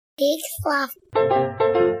big fluff.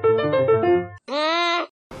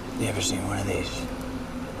 You ever seen one of these?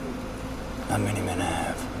 Not many men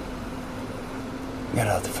have. Got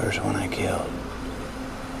out the first one I killed.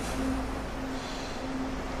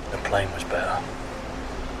 The plane was better.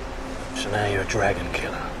 So now you're a dragon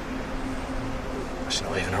killer. It's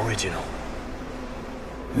not even original.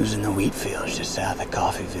 It was in the wheat fields just south of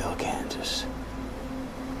Coffeyville, Kansas.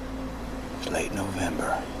 It's late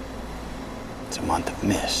November. It's a month of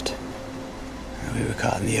mist. We were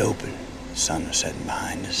caught in the open. The sun was setting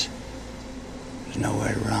behind us. There's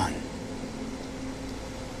nowhere to run.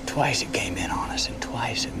 Twice it came in on us, and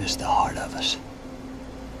twice it missed the heart of us.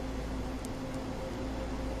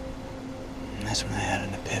 And that's when I had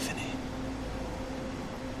an epiphany.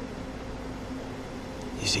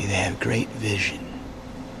 You see, they have great vision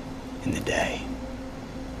in the day.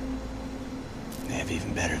 They have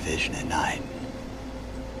even better vision at night.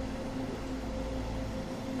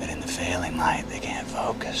 But in the failing light, they can't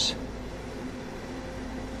focus.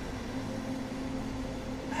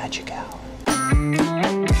 Magic hour.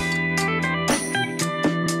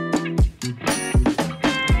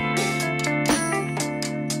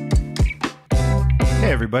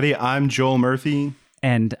 Hey everybody, I'm Joel Murphy.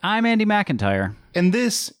 And I'm Andy McIntyre. And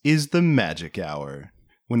this is the Magic Hour,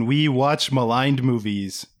 when we watch maligned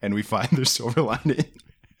movies and we find their silver lining.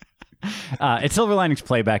 It's Silver Linings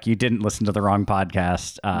Playback. You didn't listen to the wrong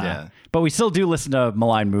podcast. Yeah. But we still do listen to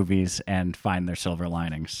maligned movies and find their silver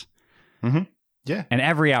linings. Mm-hmm. Yeah. And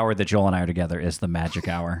every hour that Joel and I are together is the Magic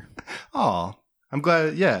Hour. Oh, I'm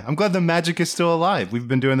glad. Yeah, I'm glad the magic is still alive. We've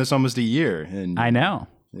been doing this almost a year. And I know.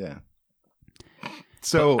 Yeah.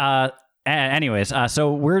 So, anyways,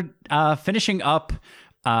 so we're finishing up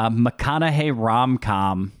McConaughey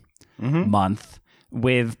rom-com month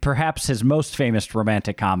with perhaps his most famous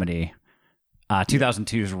romantic comedy,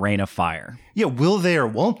 2002's Reign of Fire. yeah, will they or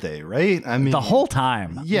won't they, right? I mean, The whole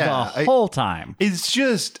time. Yeah, The whole time. It's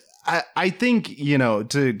just, I think, you know,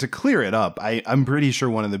 to clear it up, I'm pretty sure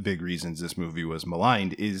one of the big reasons this movie was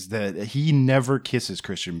maligned is that he never kisses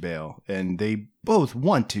Christian Bale, and they both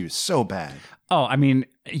want to so bad. Oh, I mean,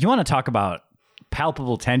 you want to talk about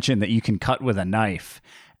palpable tension that you can cut with a knife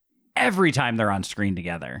every time they're on screen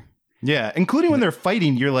together. Yeah, including when they're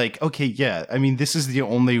fighting, you're like, okay, yeah, I mean, this is the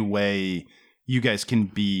only way you guys can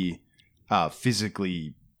be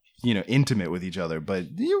physically, you know, intimate with each other, but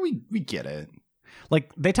yeah, we get it. Like,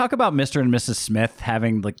 they talk about Mr. and Mrs. Smith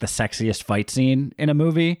having, like, the sexiest fight scene in a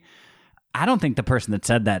movie. I don't think the person that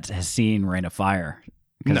said that has seen Reign of Fire.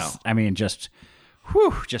 No. I mean, just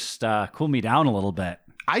cool me down a little bit.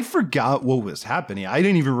 I forgot what was happening. I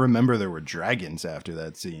didn't even remember there were dragons after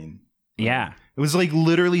that scene. Yeah. It was like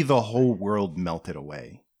literally the whole world melted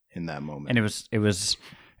away in that moment. And it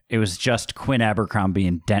was just Quinn Abercrombie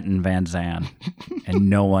and Denton Van Zandt and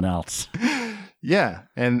no one else. Yeah.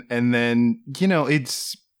 And then, you know,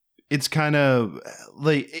 it's kind of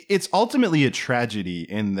like, it's ultimately a tragedy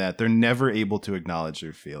in that they're never able to acknowledge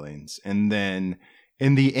their feelings. And then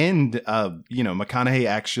in the end, you know, McConaughey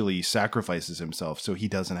actually sacrifices himself so he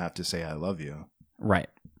doesn't have to say, I love you. Right.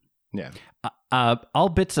 Yeah. All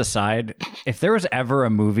bits aside, if there was ever a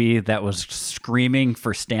movie that was screaming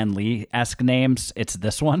for Stan Lee-esque names, it's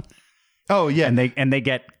this one. Oh, yeah. And they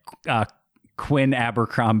get Quinn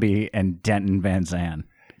Abercrombie and Denton Van Zandt.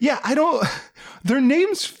 Yeah, their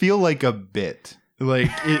names feel like a bit. Like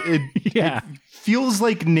it Yeah. It feels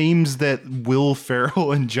like names that Will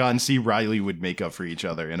Ferrell and John C. Reilly would make up for each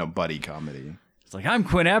other in a buddy comedy. It's like, I'm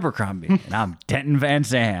Quinn Abercrombie and I'm Denton Van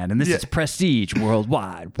Zandt and this is Prestige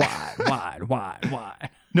Worldwide, wide.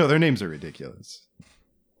 No, their names are ridiculous.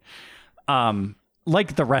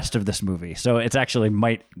 Like the rest of this movie. So it's actually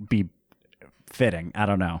might be fitting. I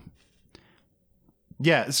don't know.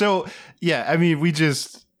 Yeah. So, yeah, I mean,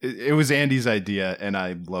 it was Andy's idea and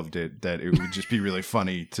I loved it, that it would just be really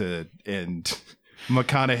funny to end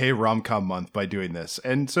McConaughey rom-com month by doing this.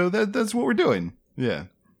 And so that's what we're doing. Yeah.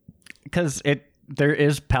 Because there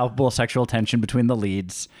is palpable sexual tension between the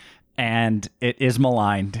leads and it is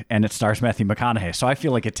maligned and it stars Matthew McConaughey. So I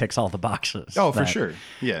feel like it ticks all the boxes. Oh, for sure.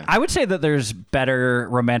 Yeah. I would say that there's better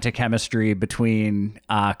romantic chemistry between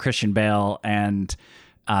Christian Bale and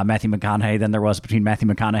Matthew McConaughey than there was between Matthew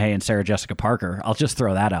McConaughey and Sarah Jessica Parker. I'll just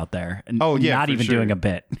throw that out there. Oh, yeah. Not even doing a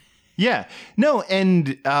bit. Yeah. No,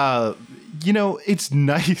 and, you know, it's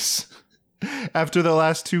nice after the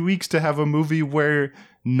last 2 weeks to have a movie where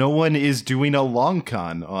no one is doing a long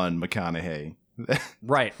con on McConaughey.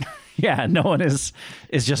 Right. Yeah, no one is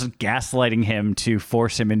just gaslighting him to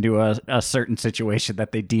force him into a certain situation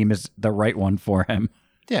that they deem is the right one for him.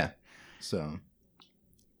 Yeah. So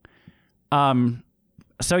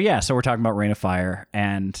So we're talking about Reign of Fire,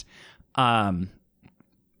 and to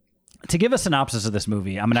give a synopsis of this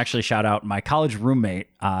movie, I'm gonna actually shout out my college roommate,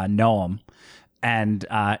 Noam, and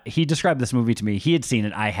he described this movie to me. He had seen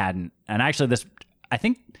it, I hadn't, and actually, I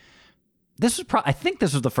think this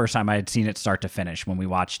was the first time I had seen it start to finish when we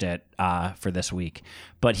watched it for this week.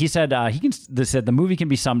 But he said the movie can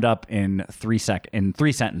be summed up in three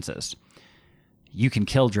sentences. You can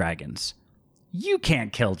kill dragons. You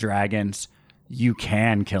can't kill dragons. You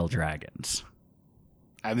can kill dragons.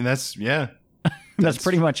 I mean, that's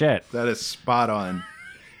pretty much it. That is spot on.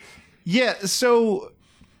 Yeah, so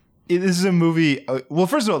this is a movie. Well,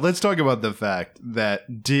 first of all, let's talk about the fact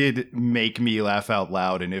that did make me laugh out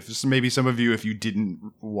loud. And if maybe some of you, if you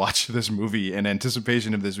didn't watch this movie in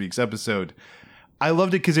anticipation of this week's episode, I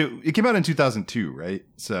loved it because it came out in 2002, right?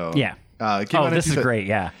 So yeah. This is great.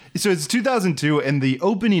 Yeah. So it's 2002, and the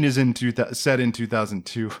opening is set in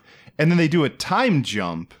 2002, and then they do a time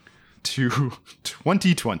jump to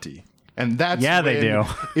 2020. And that's they do.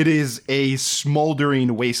 It is a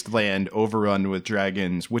smoldering wasteland overrun with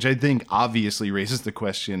dragons, which I think obviously raises the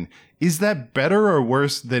question: is that better or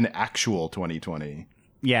worse than actual 2020?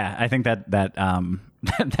 Yeah, I think that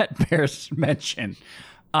that bears mention.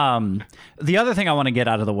 The other thing I want to get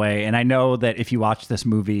out of the way, and I know that if you watch this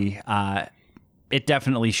movie, it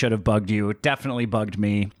definitely should have bugged you. It definitely bugged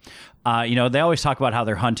me. They always talk about how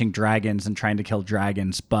they're hunting dragons and trying to kill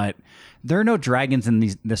dragons, but there are no dragons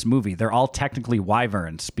in this movie. They're all technically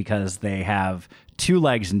wyverns because they have 2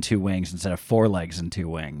 legs and 2 wings instead of 4 legs and 2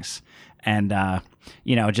 wings. And,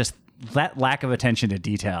 just that lack of attention to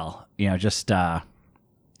detail,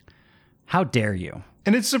 how dare you?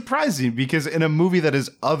 And it's surprising because in a movie that is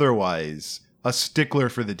otherwise a stickler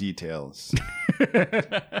for the details.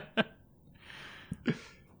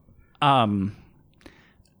 I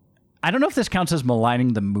don't know if this counts as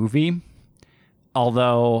maligning the movie,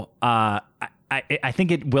 although I think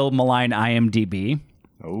it will malign IMDb.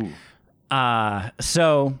 Oh.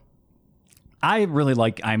 So I really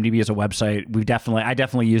like IMDb as a website. I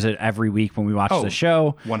definitely use it every week when we watch the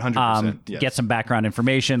show. 100%. Yes. Get some background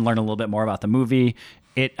information, learn a little bit more about the movie.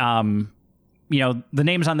 It, the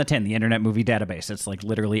name's on the tin, the Internet Movie Database. It's like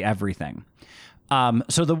literally everything.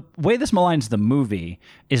 So the way this maligns the movie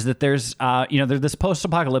is that there's this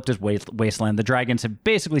post-apocalyptic wasteland. The dragons have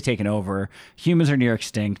basically taken over. Humans are near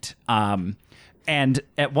extinct. And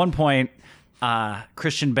at one point,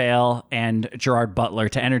 Christian Bale and Gerard Butler,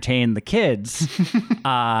 to entertain the kids,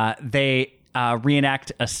 they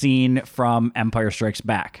reenact a scene from Empire Strikes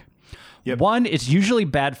Back. Yep. One, it's usually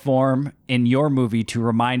bad form in your movie to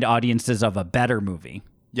remind audiences of a better movie.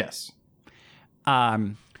 Yes.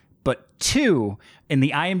 But 2, in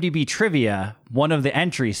the IMDb trivia, one of the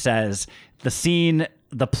entries says the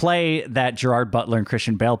play that Gerard Butler and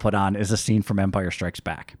Christian Bale put on is a scene from Empire Strikes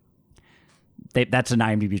Back. That's an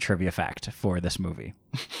IMDb trivia fact for this movie.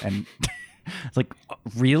 And it's like,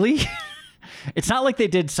 really? It's not like they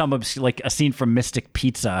did some like a scene from Mystic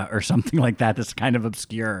Pizza or something like that. That's kind of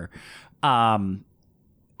obscure. I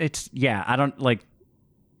don't like.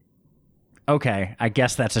 Okay, I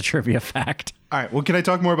guess that's a trivia fact. All right. Well, can I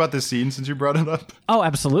talk more about this scene since you brought it up? Oh,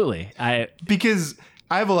 absolutely. Because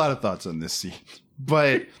I have a lot of thoughts on this scene,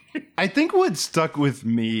 but I think what stuck with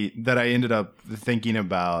me that I ended up thinking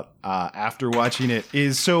about after watching it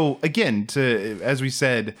is, so again, as we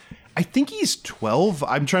said, I think he's 12.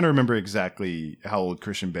 I'm trying to remember exactly how old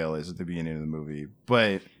Christian Bale is at the beginning of the movie,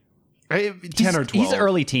 but 10 or 12. He's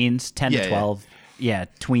early teens, 10 to 12. Yeah,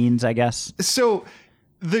 tweens, I guess. So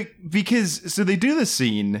they do the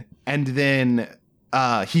scene, and then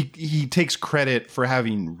he takes credit for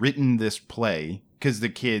having written this play because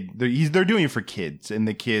they're doing it for kids, and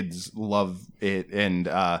the kids love it, and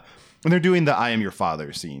they're doing the "I am your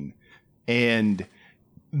father" scene, and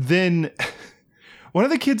then one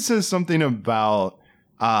of the kids says something about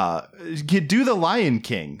do the Lion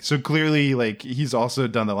King. So clearly, like, he's also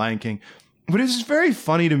done the Lion King, but it's just very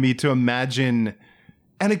funny to me to imagine.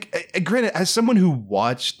 And granted, as someone who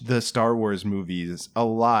watched the Star Wars movies a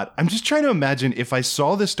lot, I'm just trying to imagine if I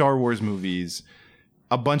saw the Star Wars movies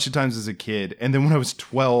a bunch of times as a kid, and then when I was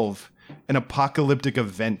 12, an apocalyptic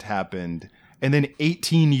event happened, and then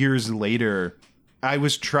 18 years later, I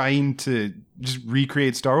was trying to just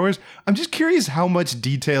recreate Star Wars. I'm just curious how much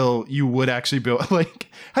detail you would actually build.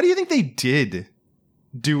 Like, how do you think they did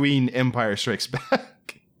doing Empire Strikes Back?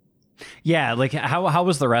 Yeah, like how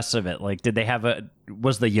was the rest of it? Like, did they have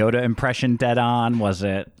was the Yoda impression dead on? Was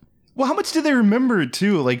it? Well, how much did they remember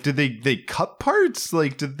too? Like, did they cut parts?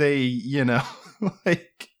 Like, did they,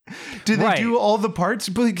 like, did they do all the parts?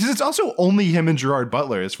 Because it's also only him and Gerard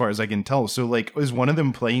Butler, as far as I can tell. So, like, is one of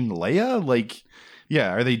them playing Leia? Like,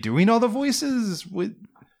 Yeah, are they doing all the voices?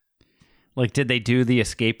 Like, did they do the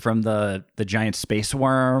escape from the giant space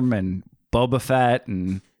worm and Boba Fett?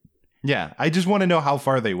 And yeah, I just want to know how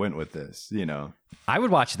far they went with this, you know. I would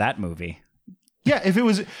watch that movie. Yeah, if it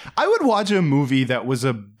was, I would watch a movie that was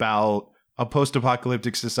about a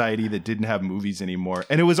post-apocalyptic society that didn't have movies anymore.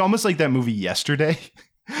 And it was almost like that movie Yesterday,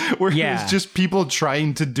 where it was just people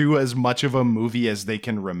trying to do as much of a movie as they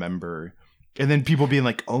can remember. And then people being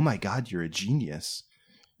like, oh my God, you're a genius.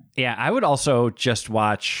 Yeah, I would also just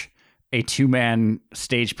watch a 2-man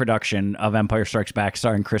stage production of Empire Strikes Back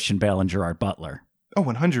starring Christian Bale and Gerard Butler. Oh,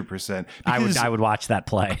 100%. I would watch that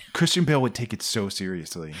play. Christian Bale would take it so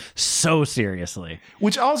seriously. So seriously.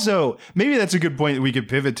 Which also, maybe that's a good point that we could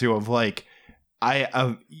pivot to of like,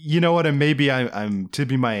 you know what, and maybe I'm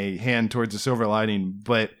tipping my hand towards a silver lining,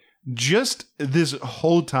 but just this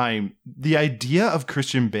whole time, the idea of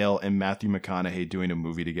Christian Bale and Matthew McConaughey doing a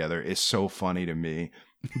movie together is so funny to me.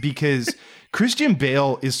 Because Christian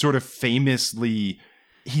Bale is sort of famously,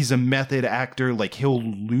 he's a method actor. Like he'll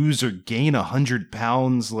lose or gain 100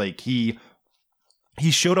 pounds. Like he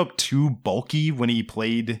showed up too bulky when he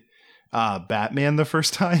played Batman the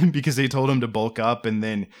first time because they told him to bulk up, and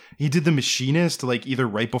then he did The Machinist like either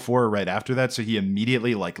right before or right after that, so he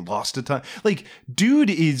immediately like lost a ton. Like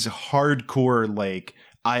dude is hardcore, like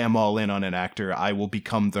I am all in on an actor. I will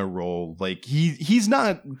become the role. Like he's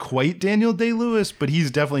not quite Daniel Day-Lewis, but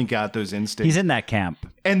he's definitely got those instincts. He's in that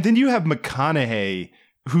camp. And then you have McConaughey,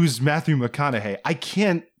 who's Matthew McConaughey. I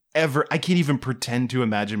can't even pretend to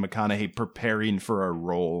imagine McConaughey preparing for a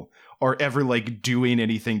role or ever like doing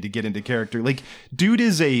anything to get into character. Like dude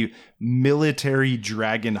is a military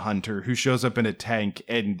dragon hunter who shows up in a tank,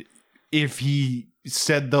 and if he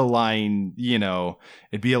said the line, you know,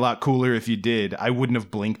 it'd be a lot cooler if you did, I wouldn't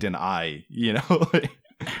have blinked an eye, you know?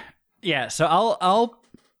 Yeah, so I'll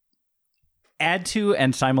add to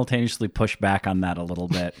and simultaneously push back on that a little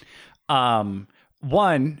bit.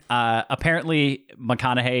 One, apparently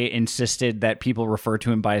McConaughey insisted that people refer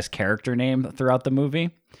to him by his character name throughout the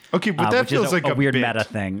movie. Okay, but that feels like a weird bit. Meta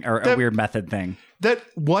thing, or a weird method thing. That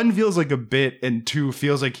one feels like a bit, and two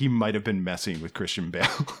feels like he might have been messing with Christian Bale.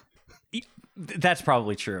 That's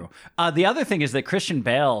probably true. The other thing is that Christian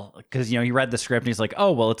Bale, because, you know, he read the script and he's like,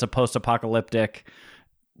 oh, well, it's a post-apocalyptic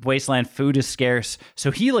wasteland, food is scarce.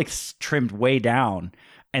 So he like trimmed way down,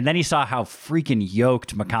 and then he saw how freaking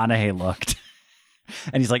yoked McConaughey looked.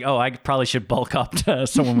 And he's like, oh, I probably should bulk up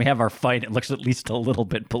so when we have our fight, it looks at least a little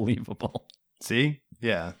bit believable. See?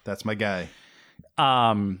 Yeah, that's my guy.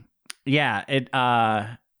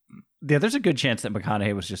 There's a good chance that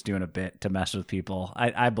McConaughey was just doing a bit to mess with people.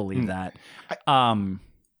 I believe that. But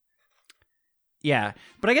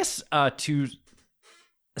I guess to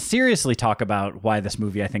seriously talk about why this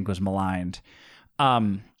movie I think was maligned,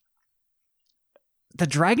 the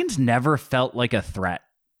dragons never felt like a threat.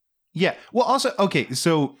 Yeah. Well, also, okay,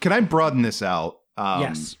 so can I broaden this out?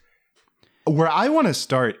 Yes. Where I want to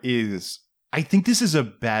start is, I think this is a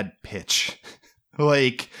bad pitch.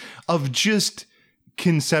 Like, of just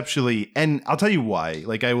conceptually, and I'll tell you why.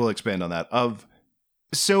 Like, I will expand on that.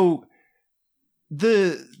 So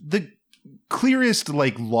the clearest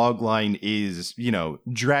like log line is, you know,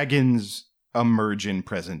 dragons emerge in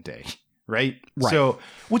present day, right? So,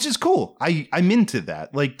 which is cool. I'm into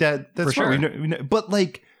that. Like that's for sure. We know, but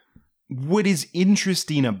like, what is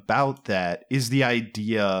interesting about that is the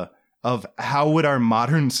idea of how would our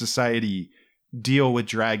modern society deal with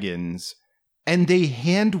dragons. And they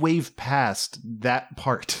hand wave past that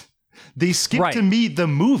part. They skip to me the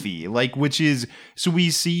movie, like, which is, so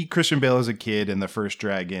we see Christian Bale as a kid and the first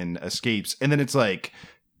dragon escapes. And then it's like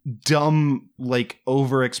dumb, like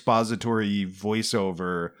over expository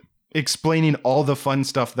voiceover explaining all the fun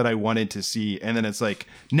stuff that I wanted to see. And then it's like,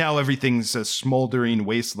 now everything's a smoldering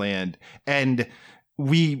wasteland. And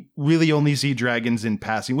we really only see dragons in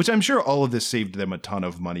passing, which I'm sure all of this saved them a ton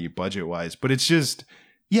of money budget wise, but it's just,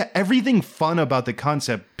 yeah, everything fun about the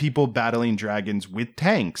concept, people battling dragons with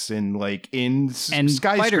tanks and like in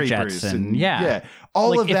skyscrapers jets and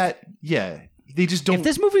all like of that. Yeah, they just don't. If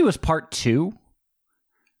this movie was part 2,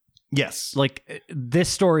 yes, like this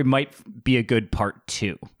story might be a good part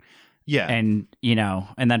 2. Yeah, and you know,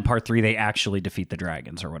 and then part 3 they actually defeat the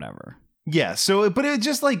dragons or whatever. Yeah, so but it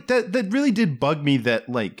just like that really did bug me that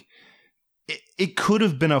like it could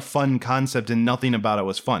have been a fun concept and nothing about it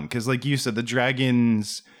was fun. Because like you said, the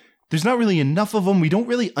dragons, there's not really enough of them. We don't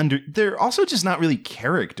really they're also just not really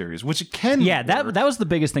characters, which can work. That was the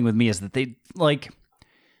biggest thing with me, is that they like,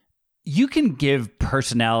 you can give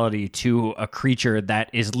personality to a creature that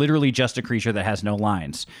is literally just a creature that has no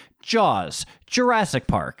lines. Jaws, Jurassic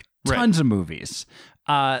Park, tons of movies.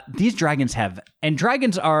 These dragons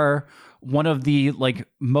dragons are one of the like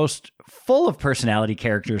most full of personality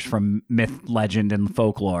characters from myth, legend, and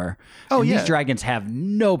folklore. Oh, and yeah. These dragons have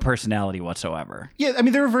no personality whatsoever. Yeah, I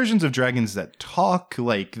mean, there are versions of dragons that talk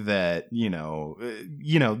like that,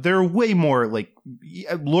 they're way more like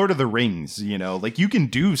Lord of the Rings, like you can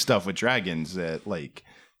do stuff with dragons that like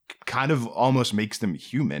kind of almost makes them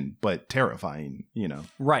human, but terrifying,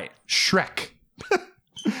 Right. Shrek.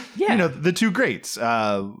 Yeah. The two greats,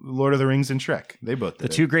 Lord of the Rings and Shrek. They both did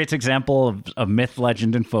The two great example of myth,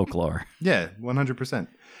 legend, and folklore. Yeah, 100%.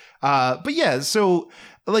 But yeah, so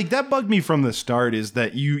like that bugged me from the start is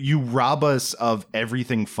that you rob us of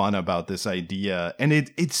everything fun about this idea. And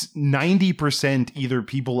it's 90% either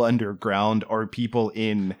people underground or people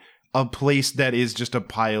in a place that is just a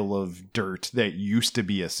pile of dirt that used to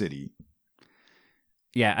be a city.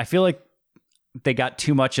 Yeah, I feel like they got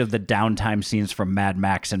too much of the downtime scenes from Mad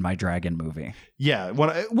Max in my dragon movie. Yeah,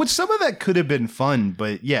 which some of that could have been fun,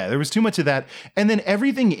 but yeah, there was too much of that. And then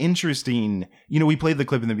everything interesting, we played the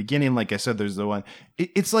clip in the beginning. Like I said, there's the one.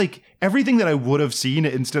 It's like everything that I would have seen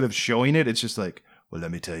instead of showing it. It's just like, well,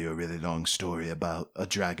 let me tell you a really long story about a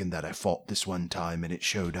dragon that I fought this one time and it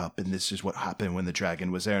showed up and this is what happened when the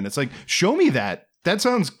dragon was there. And it's like, show me that. That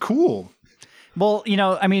sounds cool. Well,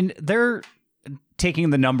 I mean, they're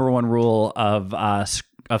taking the number one rule of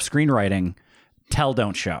screenwriting: tell,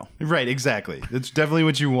 don't show. Right, exactly. That's definitely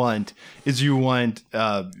what you want. Is you want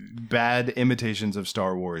bad imitations of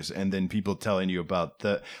Star Wars, and then people telling you about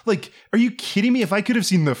the like. Are you kidding me? If I could have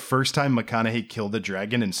seen the first time McConaughey killed a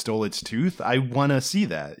dragon and stole its tooth, I want to see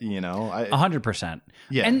that. 100%.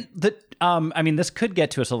 Yeah, and I mean, this could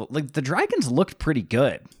get to us a little. Like the dragons looked pretty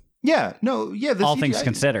good. Yeah, no, yeah. All things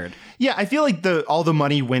considered. Yeah, I feel like all the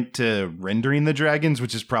money went to rendering the dragons,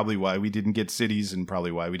 which is probably why we didn't get cities and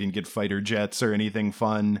probably why we didn't get fighter jets or anything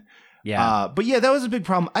fun. Yeah. But yeah, that was a big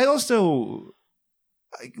problem. I also,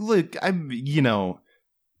 look,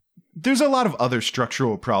 there's a lot of other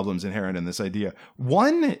structural problems inherent in this idea.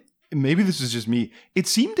 One, maybe this is just me, it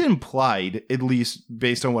seemed implied, at least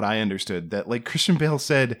based on what I understood, that like Christian Bale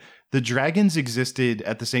said, the dragons existed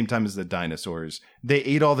at the same time as the dinosaurs. They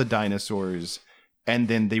ate all the dinosaurs and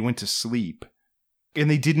then they went to sleep. And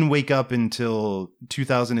they didn't wake up until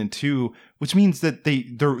 2002, which means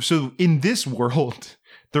that so in this world,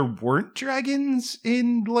 there weren't dragons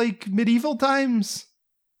in like medieval times.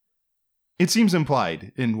 It seems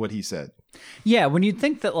implied in what he said. Yeah, when you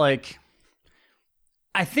think that like,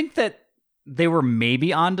 I think that they were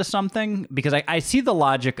maybe onto something because I see the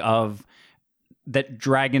logic of that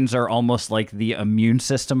dragons are almost like the immune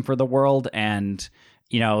system for the world, and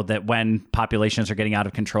that when populations are getting out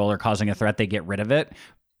of control or causing a threat, they get rid of it.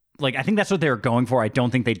 Like, I think that's what they were going for. I don't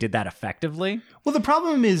think they did that effectively. Well, the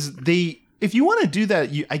problem is if you want to do that,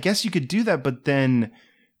 I guess you could do that, but then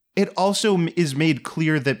it also is made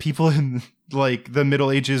clear that people in like the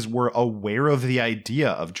Middle Ages were aware of the idea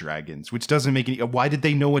of dragons, which doesn't make any. Why did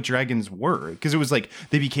they know what dragons were? Because it was like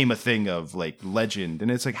they became a thing of like legend, and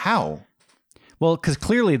it's like how. Well, because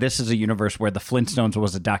clearly this is a universe where the Flintstones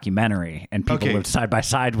was a documentary and people lived side by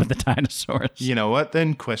side with the dinosaurs. You know what?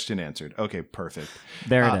 Then question answered. Okay, perfect.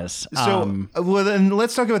 There it is. So, well, then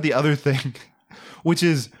let's talk about the other thing, which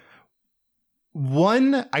is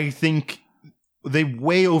one, I think they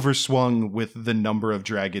way overswung with the number of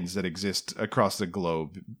dragons that exist across the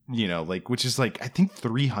globe, which is like, I think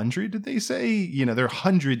 300, did they say? There are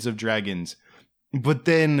hundreds of dragons. But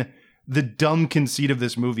then the dumb conceit of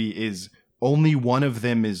this movie is only one of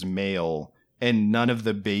them is male and none of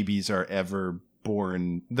the babies are ever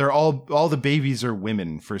born. They're all the babies are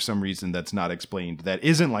women for some reason that's not explained. That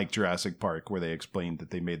isn't like Jurassic Park where they explained that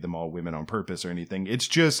they made them all women on purpose or anything. It's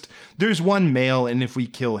just there's one male, and if we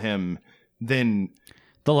kill him, then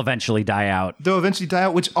they'll eventually die out.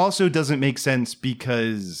 Which also doesn't make sense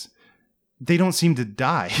because they don't seem to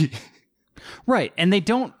die. Right. And they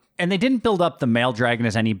didn't build up the male dragon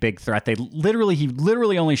as any big threat. He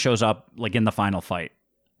literally only shows up like in the final fight.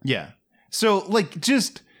 Yeah. So like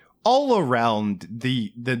just all around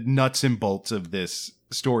the nuts and bolts of this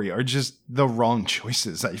story are just the wrong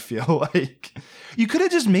choices, I feel like. You could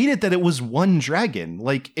have just made it that it was one dragon,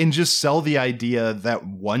 like, and just sell the idea that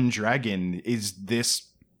one dragon is this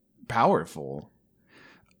powerful.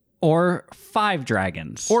 Or 5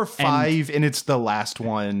 dragons. Or 5 and it's the last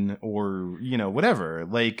one, or, whatever.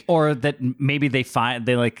 Like, or that maybe they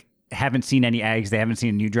haven't seen any eggs, they haven't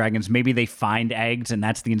seen new dragons. Maybe they find eggs and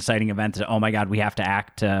that's the inciting event that, oh my God, we have to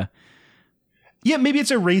act to. Yeah, maybe it's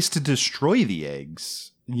a race to destroy the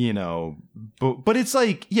eggs, but it's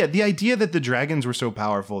like, yeah, the idea that the dragons were so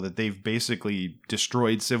powerful that they've basically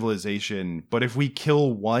destroyed civilization, but if we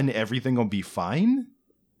kill one, everything will be fine.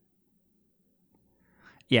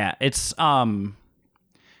 Yeah, it's because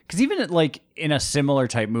even like in a similar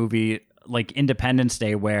type movie like Independence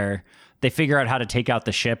Day, where they figure out how to take out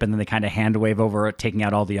the ship and then they kind of hand wave over taking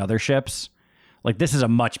out all the other ships. Like, this is a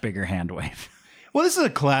much bigger hand wave. Well, this is a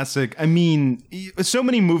classic. I mean, so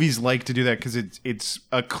many movies like to do that because it's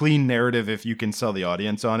a clean narrative if you can sell the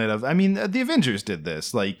audience on it. I mean, the Avengers did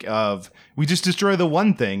this. Like, we just destroy the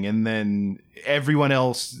one thing and then everyone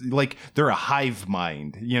else, like, they're a hive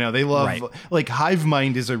mind. You know, they love, Right. like, hive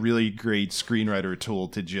mind is a really great screenwriter tool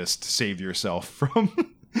to just save yourself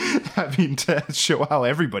from having to show how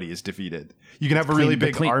everybody is defeated. You can have a really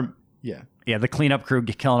big arm. Yeah. Yeah, the cleanup crew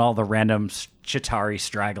killing all the random Chitauri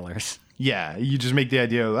stragglers. Yeah, you just make the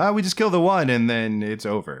idea of, we just kill the one and then it's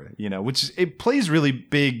over, you know, which it plays really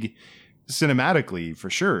big cinematically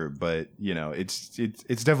for sure, but you know, it's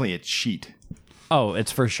definitely a cheat. Oh,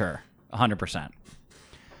 it's for sure. 100%.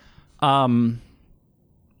 And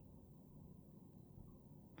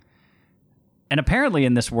apparently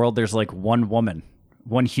in this world there's like one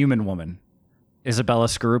human woman, Isabella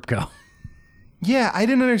Scorupco. Yeah, I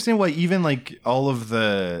didn't understand why even like all of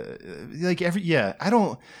the like I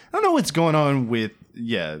don't know what's going on with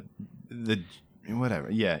the whatever.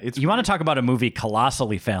 Yeah, it's You want to talk about a movie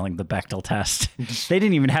colossally failing the Bechdel test. They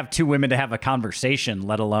didn't even have two women to have a conversation,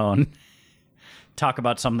 let alone talk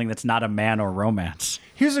about something that's not a man or romance.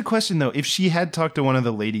 Here's a question though, if she had talked to one of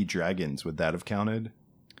the lady dragons, would that have counted?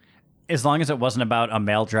 As long as it wasn't about a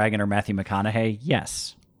male dragon or Matthew McConaughey,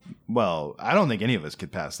 yes. Well, I don't think any of us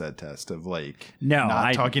could pass that test of like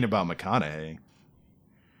not talking about McConaughey.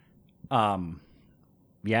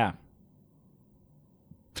 Yeah.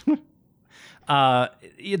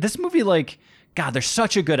 This movie, like, God, there's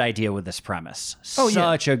such a good idea with this premise.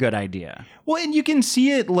 Such a good idea. Well, and you can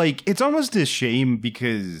see it, like, it's almost a shame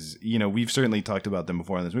because, you know, we've certainly talked about them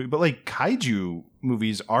before in this movie, but like kaiju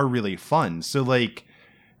movies are really fun. So like,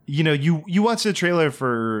 you know, you watch the trailer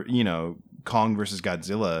for, you know, Kong versus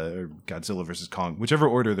Godzilla or Godzilla versus Kong, whichever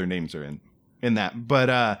order their names are in that.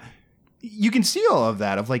 But you can see all of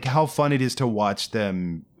that of like how fun it is to watch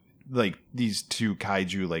them, like these two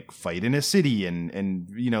kaiju like fight in a city and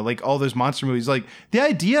you know, like all those monster movies. Like the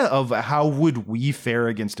idea of how would we fare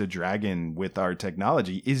against a dragon with our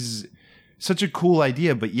technology is such a cool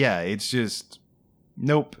idea. But yeah, it's just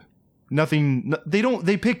nope, nothing.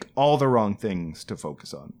 They pick all the wrong things to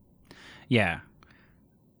focus on. Yeah.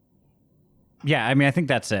 Yeah, I mean, I think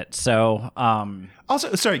that's it. So,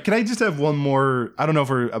 also, sorry, can I just have one more? I don't know if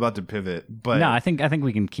we're about to pivot, but no, I think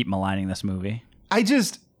we can keep maligning this movie.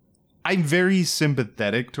 I'm very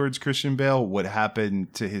sympathetic towards Christian Bale. What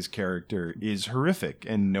happened to his character is horrific,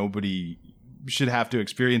 and nobody should have to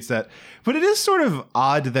experience that. But it is sort of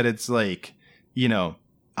odd that it's like, you know,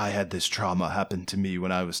 I had this trauma happen to me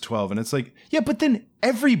when I was 12. And it's like, yeah, but then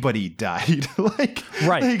everybody died. Like,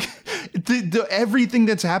 right. Like everything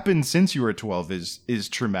that's happened since you were 12 is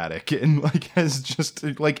traumatic. And like, has just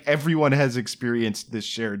like everyone has experienced this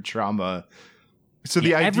shared trauma. So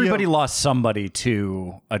the idea everybody lost somebody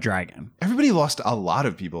to a dragon. Everybody lost a lot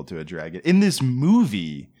of people to a dragon. In this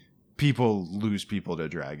movie, people lose people to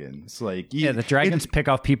dragons. Like the dragons pick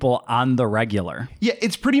off people on the regular. Yeah,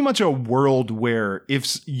 it's pretty much a world where if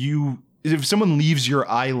someone leaves your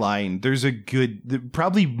eye line, there's a good,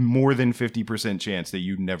 probably more than 50% chance that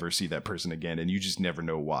you never see that person again, and you just never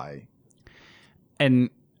know why.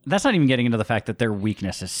 And that's not even getting into the fact that their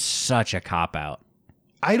weakness is such a cop-out.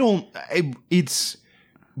 It's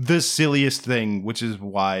the silliest thing, which is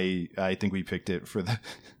why I think we picked it for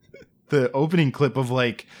the opening clip of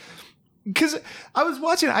like, because I was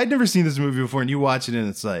watching, I'd never seen this movie before, and you watch it and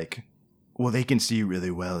it's like, well, they can see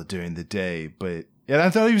really well during the day, but, and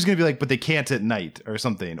I thought he was going to be like, but they can't at night or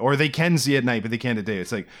something, or they can see at night, but they can't at day.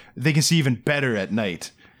 It's like, they can see even better at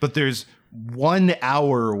night, but there's 1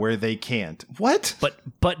 hour where they can't. What?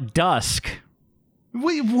 But dusk.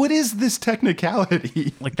 Wait, what is this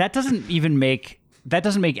technicality? Like, that doesn't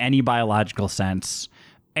make any biological sense.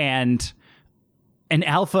 And an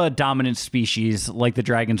alpha dominant species like the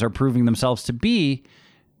dragons are proving themselves to be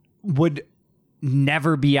would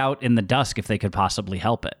never be out in the dusk if they could possibly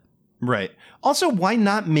help it. Right. Also, why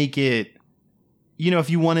not make it, you know, if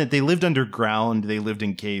you wanted, they lived underground, they lived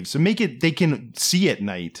in caves, so make it, they can see at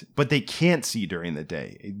night, but they can't see during the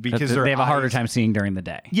day because they have a harder time seeing during the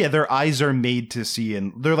day. Yeah, their eyes are made to see,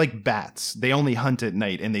 and they're like bats. They only hunt at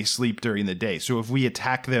night and they sleep during the day. So if we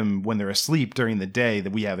attack them when they're asleep during the day,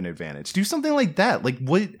 that we have an advantage. Do something like that. Like,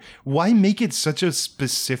 why make it such a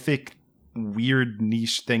specific, weird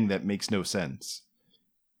niche thing that makes no sense?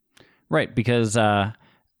 Right, because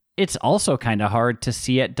it's also kind of hard to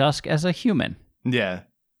see at dusk as a human. Yeah.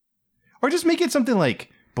 Or just make it something like,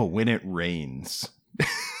 but when it rains,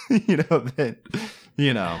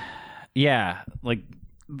 Yeah, like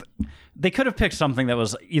they could have picked something that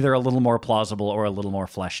was either a little more plausible or a little more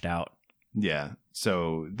fleshed out. Yeah,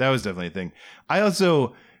 so that was definitely a thing. I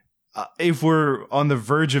also, if we're on the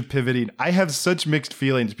verge of pivoting, I have such mixed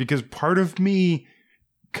feelings because part of me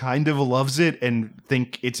kind of loves it and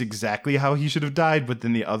think it's exactly how he should have died, but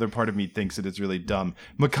then the other part of me thinks that it's really dumb.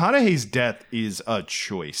 McConaughey's death is a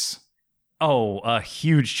choice. Oh, a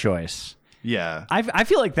huge choice. Yeah. I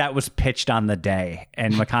feel like that was pitched on the day,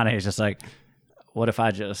 and McConaughey's just like, what if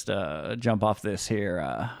I just jump off this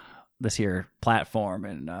here platform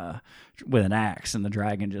and with an axe, and the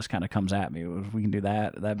dragon just kind of comes at me. If we can do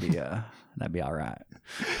that, that'd be all right.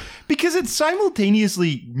 Because it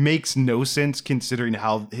simultaneously makes no sense considering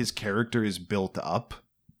how his character is built up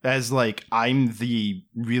as like, I'm the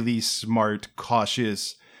really smart,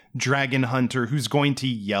 cautious dragon hunter who's going to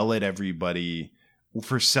yell at everybody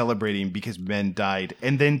for celebrating because men died.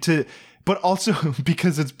 And then but also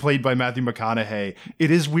because it's played by Matthew McConaughey,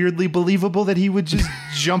 it is weirdly believable that he would just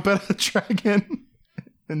jump at a dragon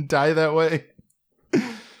and die that way.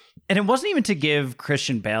 And it wasn't even to give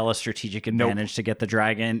Christian Bale a strategic advantage to get the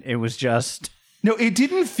dragon. It was just... No, it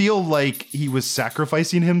didn't feel like he was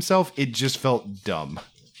sacrificing himself. It just felt dumb.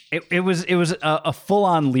 It was a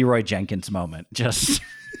full-on Leroy Jenkins moment. Just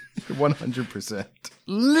 100%.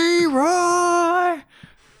 Leroy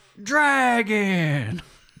Dragon.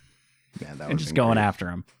 Man, that and just going great. After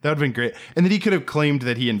him. That would have been great. And then he could have claimed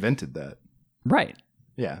that he invented that. Right.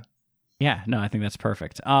 Yeah. Yeah. No, I think that's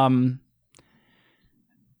perfect.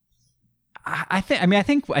 I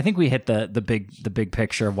think we hit the big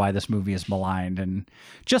picture of why this movie is maligned, and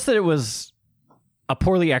just that it was a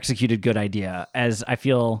poorly executed good idea, as I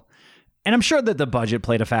feel, and I'm sure that the budget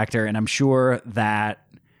played a factor, and I'm sure that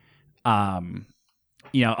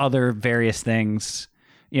other various things,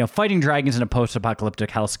 fighting dragons in a post-apocalyptic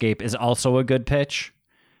hellscape is also a good pitch,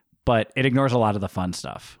 but it ignores a lot of the fun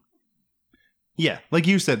stuff. Yeah, like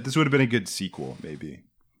you said, this would have been a good sequel, maybe.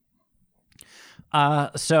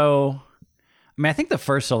 So I think the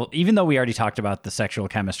first, even though we already talked about the sexual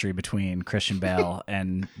chemistry between Christian Bale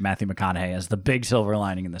and Matthew McConaughey as the big silver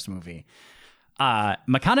lining in this movie,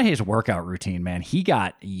 McConaughey's workout routine, man, he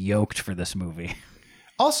got yoked for this movie.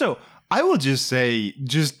 Also, I will just say,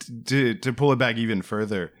 just to pull it back even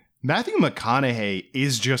further, Matthew McConaughey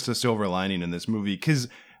is just a silver lining in this movie, because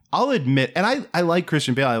I'll admit, and I like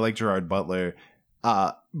Christian Bale, I like Gerard Butler,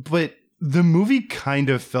 but the movie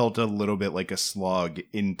kind of felt a little bit like a slog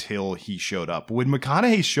until he showed up. When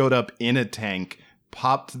McConaughey showed up in a tank,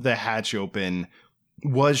 popped the hatch open,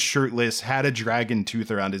 was shirtless, had a dragon tooth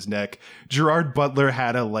around his neck. Gerard Butler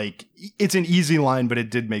had it's an easy line, but it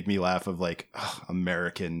did make me laugh of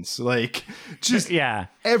Americans. Just yeah.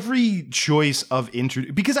 Every choice of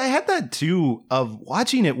because I had that too of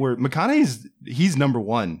watching it where he's number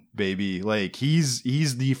one, baby. He's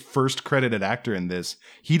the first credited actor in this.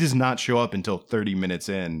 He does not show up until 30 minutes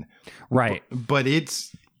in. Right. But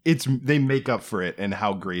it's they make up for it and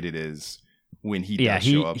how great it is. When he does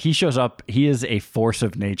show up. He shows up. He is a force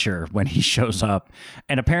of nature when he shows up.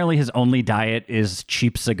 And apparently his only diet is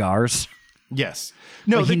cheap cigars. Yes.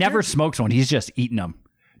 No, he never smokes one. He's just eating them.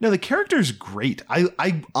 No, the character's great.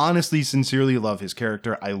 I honestly, sincerely love his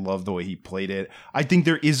character. I love the way he played it. I think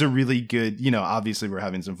there is a really good, obviously we're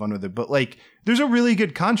having some fun with it, but there's a really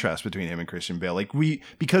good contrast between him and Christian Bale.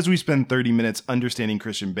 Because we spend 30 minutes understanding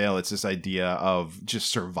Christian Bale, it's this idea of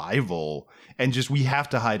just survival and just, we have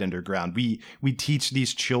to hide underground. We teach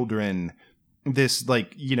these children this,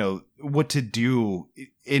 what to do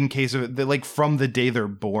in case of from the day they're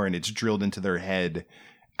born, it's drilled into their head.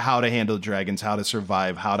 How to handle dragons, how to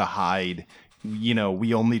survive, how to hide.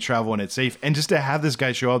 We only travel when it's safe. And just to have this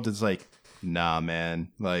guy show up that's nah, man,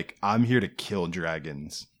 I'm here to kill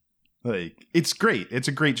dragons. It's great. It's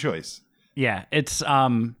a great choice. Yeah, it's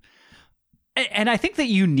and I think that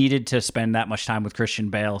you needed to spend that much time with Christian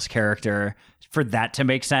Bale's character for that to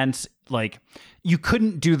make sense. You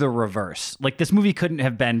couldn't do the reverse. This movie couldn't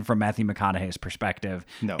have been from Matthew McConaughey's perspective.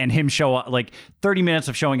 No. And him show up 30 minutes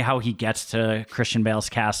of showing how he gets to Christian Bale's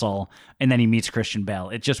castle and then he meets Christian Bale.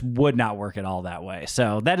 It just would not work at all that way.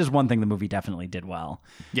 So that is one thing the movie definitely did well.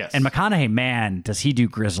 Yes. And McConaughey, man, does he do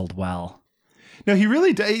grizzled well. No, he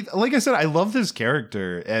really did. Like I said, I love this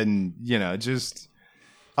character and, just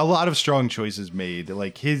a lot of strong choices made.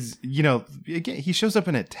 His, again, he shows up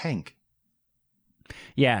in a tank.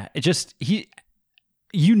 Yeah,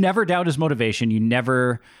 you never doubt his motivation. You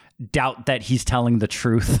never doubt that he's telling the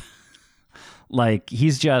truth. He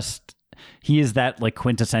is that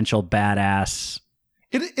quintessential badass.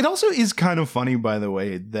 It also is kind of funny, by the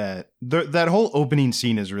way, that that whole opening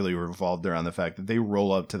scene is really revolved around the fact that they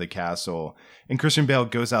roll up to the castle and Christian Bale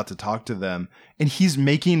goes out to talk to them and he's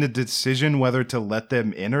making a decision whether to let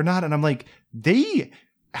them in or not. And I'm like, they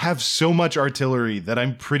have so much artillery that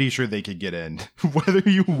I'm pretty sure they could get in, whether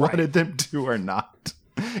you wanted them to or not.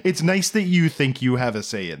 It's nice that you think you have a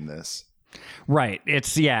say in this. Right.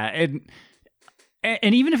 It's, yeah.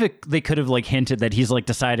 And even if they could have like hinted that he's like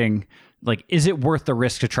deciding, like, is it worth the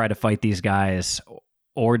risk to try to fight these guys,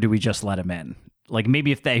 or do we just let him in? Like,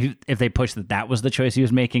 maybe if they pushed that was the choice he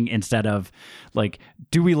was making, instead of like,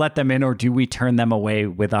 do we let them in or do we turn them away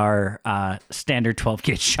with our standard 12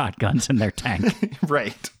 gauge shotguns in their tank?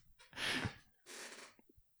 Right.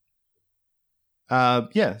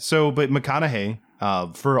 Yeah. So, but McConaughey,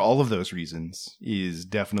 for all of those reasons, is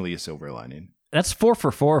definitely a silver lining. That's 4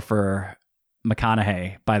 for 4 for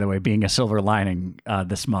McConaughey, by the way, being a silver lining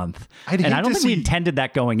this month. I don't think we intended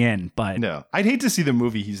that going in, but no, I'd hate to see the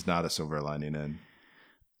movie he's not a silver lining in.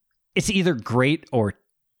 It's either great or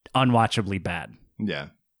unwatchably bad. Yeah,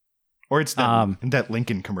 or it's that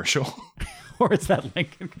Lincoln commercial, or it's that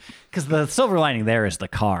Lincoln, because the silver lining there is the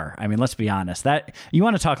car. I mean, let's be honest. That you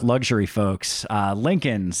want to talk luxury, folks.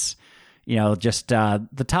 Lincoln's, just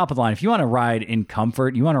the top of the line. If you want to ride in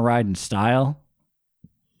comfort, you want to ride in style.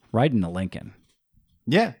 Ride in a Lincoln.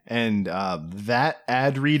 Yeah, and that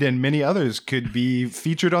ad read and many others could be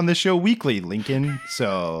featured on the show weekly, Lincoln.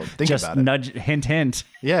 So think just about it. Nudge, hint, hint.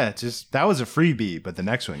 Yeah, just that was a freebie, but the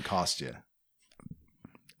next one cost you.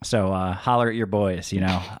 So holler at your boys,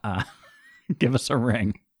 give us a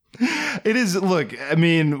ring. It is. Look, I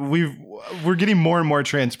mean, we're getting more and more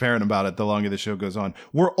transparent about it the longer the show goes on.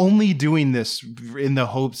 We're only doing this in the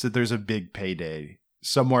hopes that there's a big payday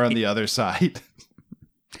somewhere on the other side.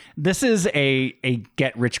 This is a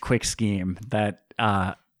get-rich-quick scheme that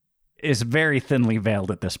is very thinly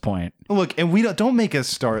veiled at this point. Look, and we don't make us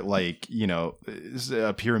start like,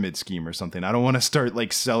 a pyramid scheme or something. I don't want to start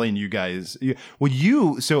like selling you guys.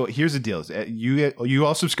 So here's the deal. You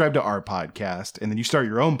all subscribe to our podcast and then you start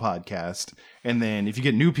your own podcast. And then if you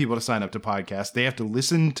get new people to sign up to podcasts, they have to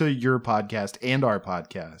listen to your podcast and our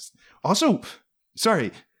podcast. Also,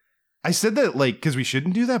 sorry, I said that like because we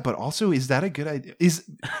shouldn't do that, but also, is that a good idea?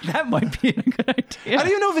 That might be a good idea. I don't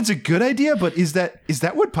even know if it's a good idea, but is that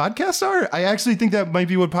what podcasts are? I actually think that might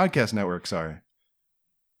be what podcast networks are.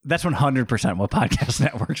 That's 100% what podcast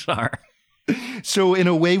networks are. So in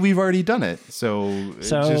a way, we've already done it. So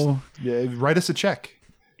just, write us a check.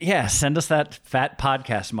 Yeah, send us that fat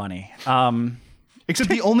podcast money. Except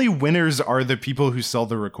the only winners are the people who sell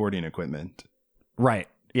the recording equipment. Right.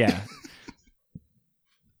 Yeah.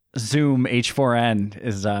 Zoom H4n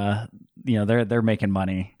is they're making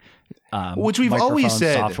money. Which we've always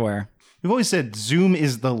said software. We've always said Zoom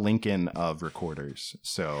is the Lincoln of recorders.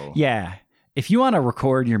 So yeah, if you want to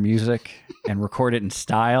record your music and record it in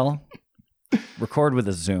style, record with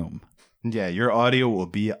a Zoom. Yeah, your audio will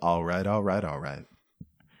be all right.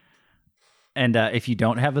 And if you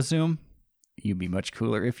don't have a Zoom, you'd be much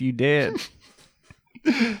cooler if you did.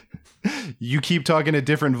 You keep talking at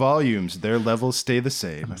different volumes. Their levels stay the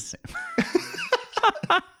same.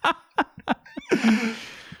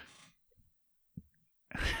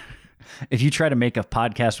 If you try to make a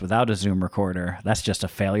podcast without a Zoom recorder, that's just a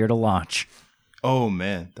failure to launch. Oh,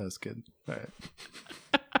 man. That was good. All right.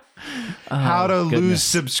 How to lose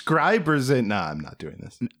subscribers. Nah, I'm not doing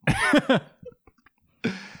this.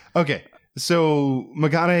 Okay. So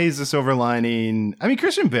McConaughey's the silver lining. I mean,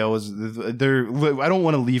 Christian Bale was there. I don't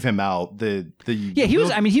want to leave him out. He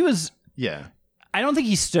was. Yeah. I don't think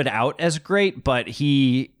he stood out as great, but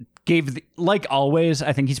he gave, like always,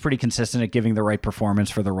 I think he's pretty consistent at giving the right performance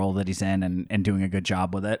for the role that he's in and doing a good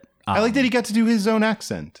job with it. I like that he got to do his own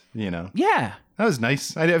accent, Yeah. That was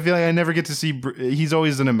nice. I feel like I never get to see, he's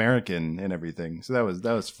always an American and everything. So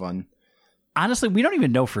that was fun. Honestly, we don't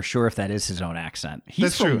even know for sure if that is his own accent.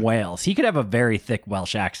 He's from Wales. He could have a very thick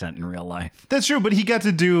Welsh accent in real life. That's true, but he got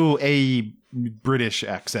to do a British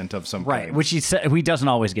accent of some kind. Right, which he doesn't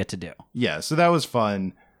always get to do. Yeah, so that was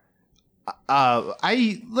fun.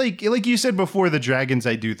 I like you said before, the dragons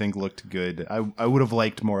I do think looked good. I would have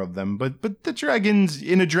liked more of them, but the dragons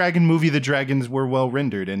in a dragon movie, the dragons were well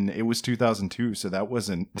rendered, and it was 2002, so that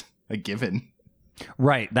wasn't a given.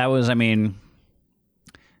 Right, that was. I mean,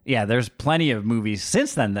 yeah, there's plenty of movies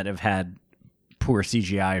since then that have had poor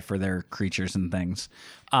CGI for their creatures and things.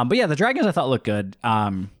 But yeah, the dragons I thought looked good.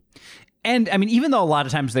 And I mean, even though a lot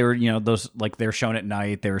of times they were, those like they were shown at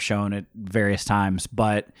night, they were shown at various times,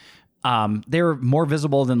 but they were more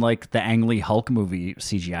visible than like the Ang Lee Hulk movie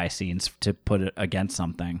CGI scenes, to put it against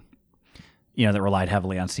something. that relied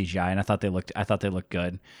heavily on CGI, and I thought they looked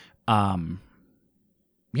good.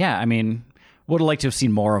 Yeah, I mean, would have liked to have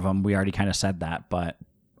seen more of them. We already kind of said that,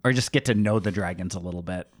 or just get to know the dragons a little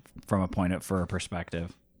bit from a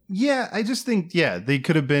perspective. Yeah, I just think they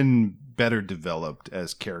could have been better developed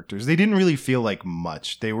as characters. They didn't really feel like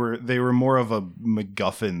much. They were more of a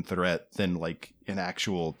MacGuffin threat than like an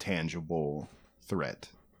actual tangible threat.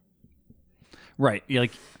 Right.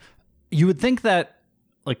 You would think that,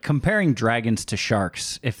 like, comparing dragons to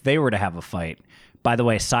sharks, if they were to have a fight. By the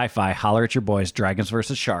way, sci-fi, holler at your boys, dragons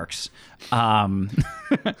versus sharks. Yeah,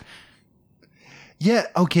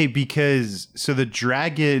 okay, because so the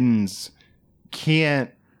dragons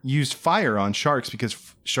can't use fire on sharks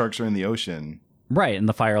because sharks are in the ocean. Right, and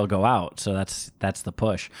the fire will go out, so that's the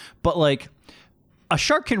push. But, like, a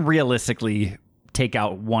shark can realistically take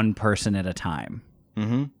out one person at a time.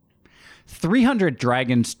 Mm-hmm. 300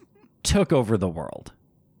 dragons took over the world.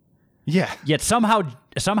 Yeah. Yet somehow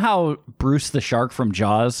Bruce the shark from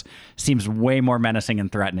Jaws seems way more menacing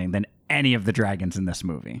and threatening than any of the dragons in this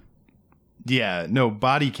movie. Yeah, no,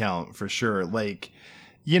 body count for sure. Like,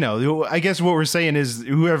 I guess what we're saying is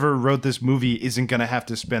whoever wrote this movie isn't going to have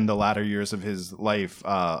to spend the latter years of his life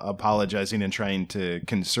apologizing and trying to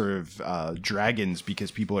conserve dragons because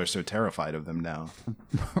people are so terrified of them now.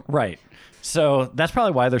 Right. So that's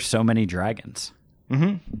probably why there's so many dragons.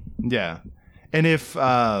 Mm-hmm. Yeah. And if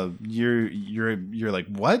you're like,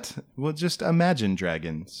 what? Well, just imagine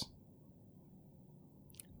dragons.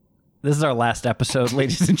 This is our last episode,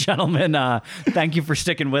 ladies and gentlemen. Thank you for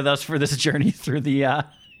sticking with us for this journey through the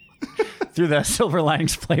Silver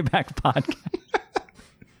Linings Playback podcast.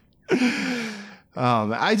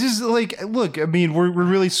 I just look. I mean, we're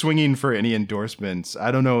really swinging for any endorsements. I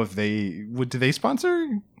don't know if do they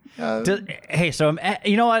sponsor? Hey, so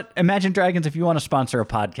you know what? Imagine Dragons, if you want to sponsor a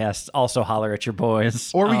podcast, also holler at your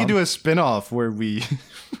boys. Or we could do a spinoff where we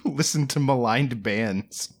listen to maligned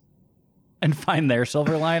bands. And find their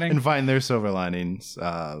silver lining.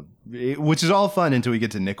 Which is all fun until we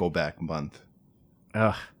get to Nickelback month.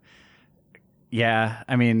 Ugh. Yeah,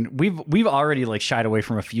 I mean, we've already shied away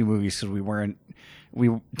from a few movies because we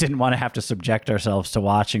didn't want to have to subject ourselves to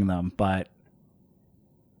watching them. But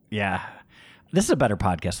yeah, this is a better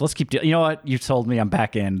podcast. Let's keep. You know what? You told me, I'm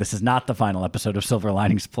back in. This is not the final episode of Silver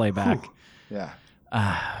Linings Playback. Yeah.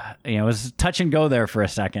 It was touch and go there for a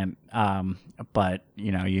second. But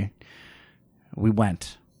we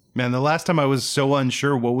went. Man, the last time I was so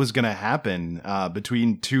unsure what was going to happen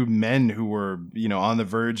between two men who were, on the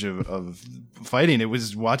verge of fighting, it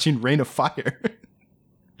was watching Reign of Fire.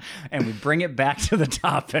 And we bring it back to the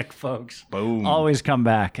topic, folks. Boom. Always come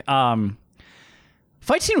back.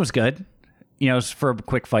 Fight scene was good. For a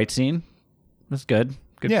quick fight scene. It was good.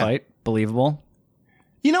 Good fight. Believable.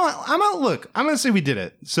 You know what? I'm going to say we did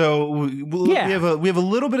it. So we have a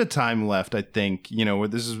little bit of time left, I think, where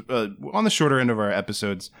this is on the shorter end of our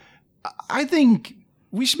episodes. I think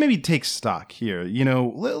we should maybe take stock here.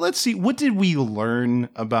 Let's see, what did we learn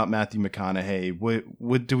about Matthew McConaughey?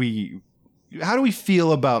 How do we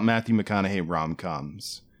feel about Matthew McConaughey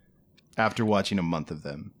rom-coms after watching a month of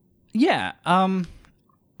them? Yeah.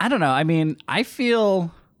 I don't know. I mean, I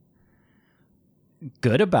feel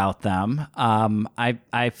good about them.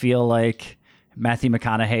 I feel like Matthew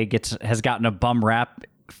McConaughey has gotten a bum rap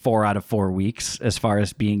 4 out of 4 weeks as far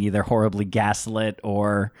as being either horribly gaslit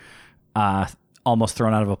or almost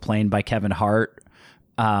thrown out of a plane by Kevin Hart,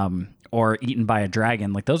 or eaten by a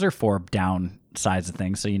dragon. Those are 4 down sides of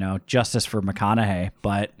things. So, justice for McConaughey.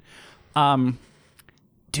 But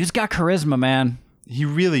dude's got charisma, man. He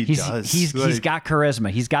really does. He's got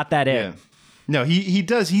charisma. He's got that it. Yeah. No, he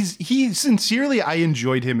does. He sincerely, I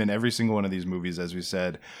enjoyed him in every single one of these movies, as we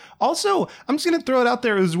said. Also, I'm just going to throw it out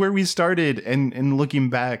there. It was where we started, and looking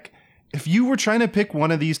back, if you were trying to pick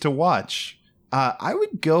one of these to watch, I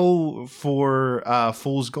would go for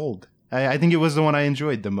Fool's Gold. I think it was the one I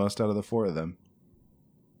enjoyed the most out of the 4 of them.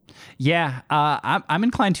 Yeah, I'm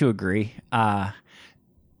inclined to agree.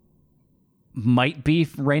 Might be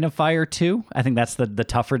Reign of Fire 2. I think that's the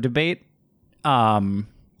tougher debate.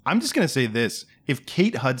 I'm just going to say this. If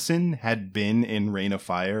Kate Hudson had been in Reign of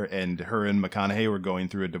Fire and her and McConaughey were going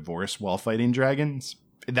through a divorce while fighting dragons,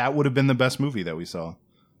 that would have been the best movie that we saw.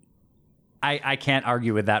 I can't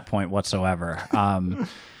argue with that point whatsoever.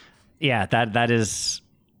 Yeah, that is,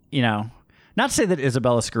 not to say that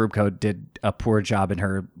Isabella Scorupco did a poor job in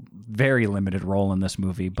her very limited role in this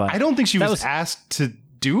movie, but I don't think she was asked to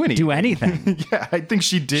do anything. Yeah, I think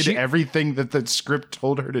she did everything that the script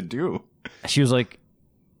told her to do. She was like,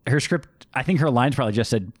 her script, I think her lines probably just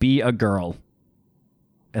said, be a girl.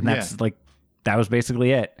 And that's that was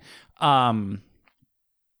basically it.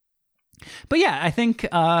 But yeah, I think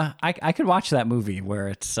I could watch that movie where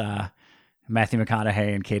it's Matthew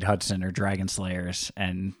McConaughey and Kate Hudson are dragon slayers,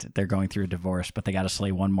 and they're going through a divorce, but they got to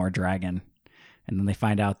slay one more dragon. And then they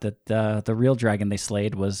find out that the real dragon they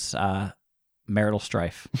slayed was marital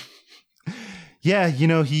strife. Yeah,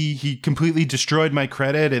 he completely destroyed my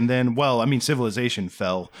credit, and then, civilization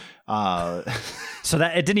fell. So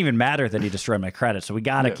that it didn't even matter that he destroyed my credit. So we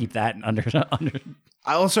got to keep that under.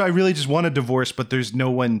 I really just want a divorce, but there's no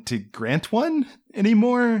one to grant one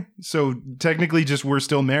anymore. So technically, we're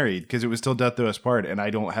still married because it was still death do us part, and I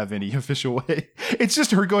don't have any official way. It's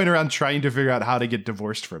just her going around trying to figure out how to get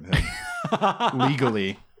divorced from him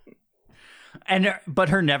legally. But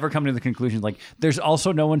her never coming to the conclusion, like, there's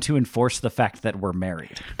also no one to enforce the fact that we're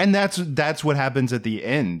married. And that's what happens at the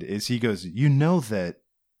end, is he goes, that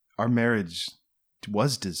our marriage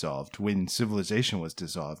was dissolved when civilization was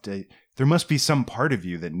dissolved. There must be some part of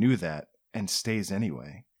you that knew that and stays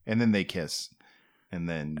anyway. And then they kiss. And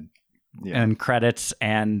then... Yeah. And credits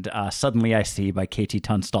and Suddenly I See by KT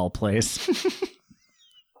Tunstall plays.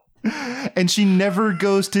 And she never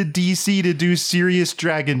goes to DC to do serious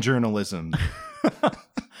dragon journalism.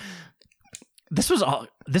 This was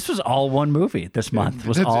all one movie. This month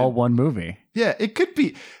was all one movie. Yeah, it could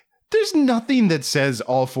be. There's nothing that says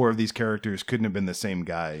all four of these characters couldn't have been the same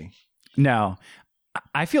guy. No.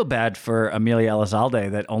 I feel bad for Amelia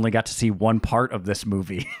Elizalde that only got to see one part of this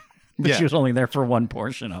movie. She was only there for one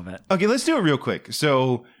portion of it. Okay, let's do it real quick.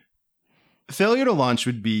 So failure to launch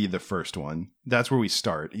would be the first one. That's where we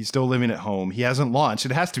start. He's still living at home. He hasn't launched.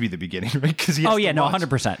 It has to be the beginning, right? Because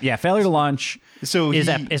 100%. Yeah, failure to launch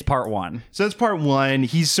is part one. So that's part one.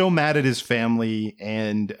 He's so mad at his family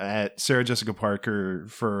and at Sarah Jessica Parker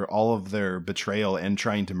for all of their betrayal and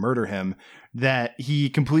trying to murder him that he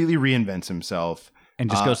completely reinvents himself. And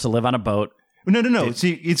just goes to live on a boat. No.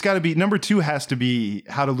 See, it's got to be, number two has to be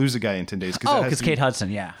How to Lose a Guy in 10 Days. Because Kate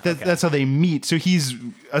Hudson, yeah. That's how they meet. So he's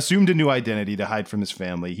assumed a new identity to hide from his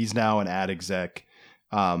family. He's now an ad exec.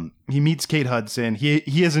 He meets Kate Hudson.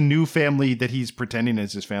 He has a new family that he's pretending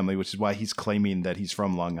is his family, which is why he's claiming that he's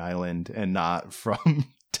from Long Island and not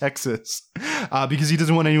from Texas, because he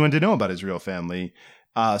doesn't want anyone to know about his real family.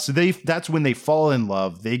 So that's when they fall in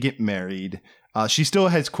love. They get married. She still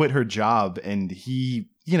has quit her job, and he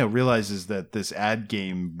realizes that this ad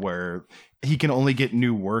game where he can only get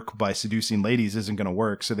new work by seducing ladies isn't going to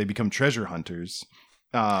work. So they become treasure hunters.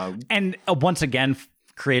 And once again,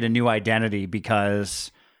 create a new identity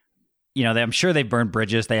because, I'm sure they burned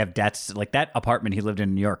bridges. They have debts. Like, that apartment he lived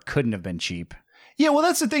in New York couldn't have been cheap. Yeah, well,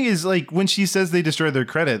 that's the thing is, like, when she says they destroyed their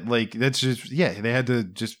credit, like, that's just,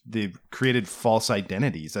 they created false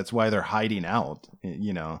identities. That's why they're hiding out,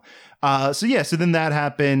 So then that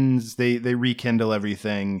happens. They rekindle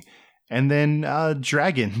everything. And then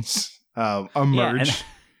dragons emerge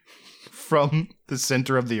from the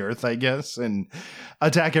center of the earth, I guess, and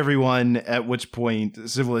attack everyone, at which point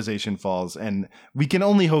civilization falls. And we can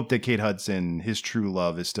only hope that Kate Hudson, his true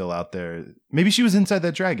love, is still out there. Maybe she was inside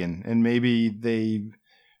that dragon, and maybe they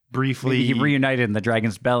briefly... Maybe he reunited in the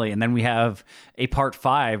dragon's belly, and then we have a part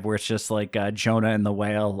 5 where it's just like Jonah and the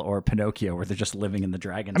Whale or Pinocchio, where they're just living in the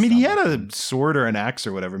dragon's stomach. He had a sword or an axe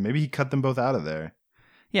or whatever. Maybe he cut them both out of there.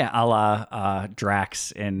 Yeah, a la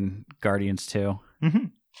Drax in Guardians 2. Mm-hmm.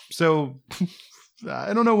 So,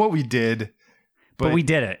 I don't know what we did. But we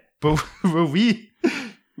did it. But we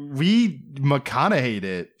McConaughey'd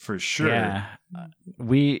it for sure. Yeah.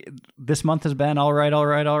 This month has been all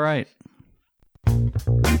right.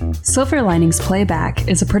 Silver Linings Playback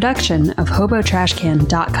is a production of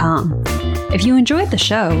HoboTrashCan.com. If you enjoyed the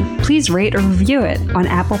show, please rate or review it on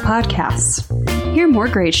Apple Podcasts. Hear more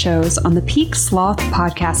great shows on the Peak Sloth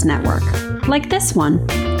Podcast Network, like this one.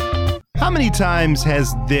 How many times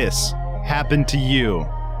has this happened to you?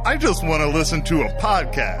 I just want to listen to a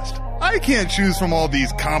podcast. I can't choose from all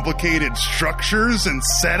these complicated structures and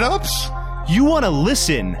setups. You want to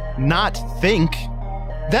listen, not think.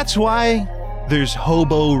 That's why there's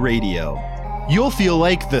Hobo Radio. You'll feel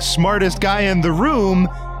like the smartest guy in the room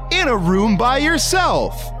by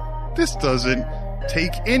yourself. This doesn't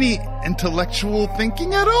take any intellectual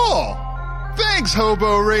thinking at all. Thanks,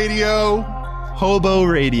 Hobo Radio. Hobo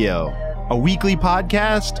Radio, a weekly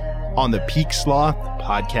podcast on the Peak Sloth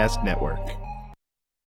Podcast Network.